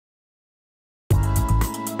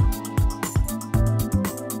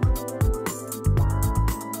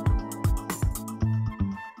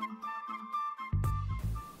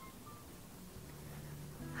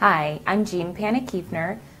Hi, I'm Jean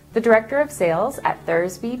Panic-Kiefner, the Director of Sales at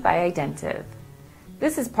Thursby by Identiv.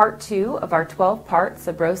 This is part 2 of our 12-part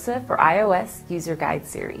Sub Rosa for iOS user guide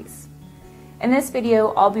series. In this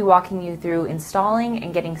video, I'll be walking you through installing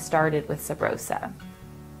and getting started with Sub Rosa.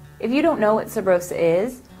 If you don't know what Sub Rosa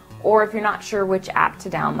is, or if you're not sure which app to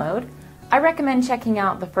download, I recommend checking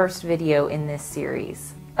out the first video in this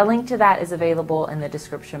series. A link to that is available in the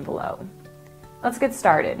description below. Let's get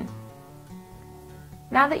started.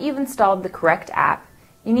 Now that you've installed the correct app,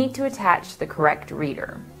 you need to attach the correct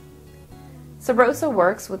reader. Sub Rosa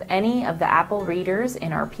works with any of the Apple readers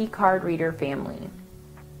in our P-Card reader family.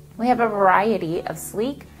 We have a variety of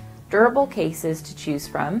sleek, durable cases to choose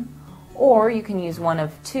from, or you can use one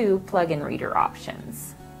of 2 plug-in reader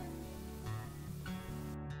options.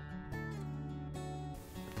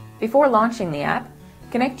 Before launching the app,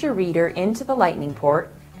 connect your reader into the Lightning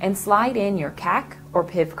port and slide in your CAC or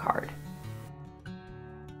PIV card.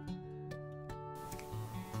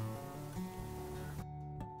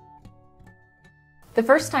 The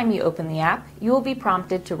first time you open the app, you will be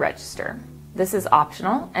prompted to register. This is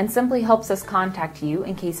optional and simply helps us contact you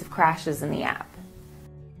in case of crashes in the app.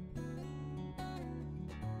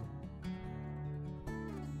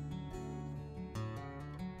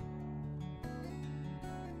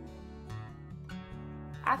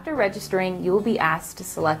 After registering, you will be asked to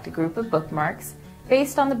select a group of bookmarks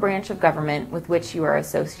based on the branch of government with which you are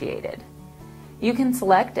associated. You can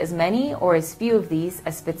select as many or as few of these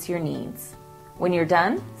as fits your needs. When you're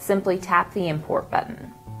done, simply tap the Import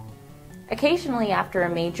button. Occasionally, after a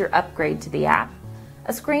major upgrade to the app,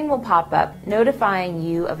 a screen will pop up notifying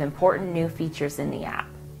you of important new features in the app.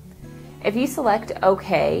 If you select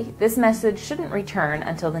OK, this message shouldn't return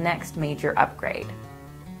until the next major upgrade.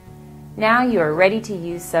 Now you are ready to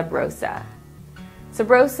use Sub Rosa. Sub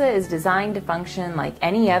Rosa is designed to function like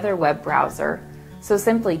any other web browser, so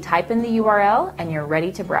simply type in the URL and you're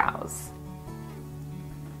ready to browse.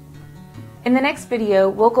 In the next video,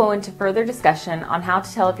 we'll go into further discussion on how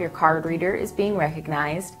to tell if your card reader is being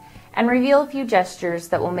recognized and reveal a few gestures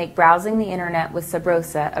that will make browsing the internet with Sub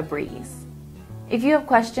Rosa a breeze. If you have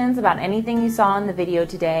questions about anything you saw in the video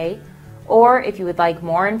today, or if you would like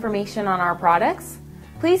more information on our products,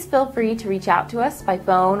 please feel free to reach out to us by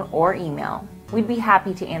phone or email. We'd be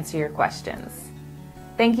happy to answer your questions.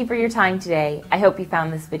 Thank you for your time today. I hope you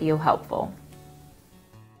found this video helpful.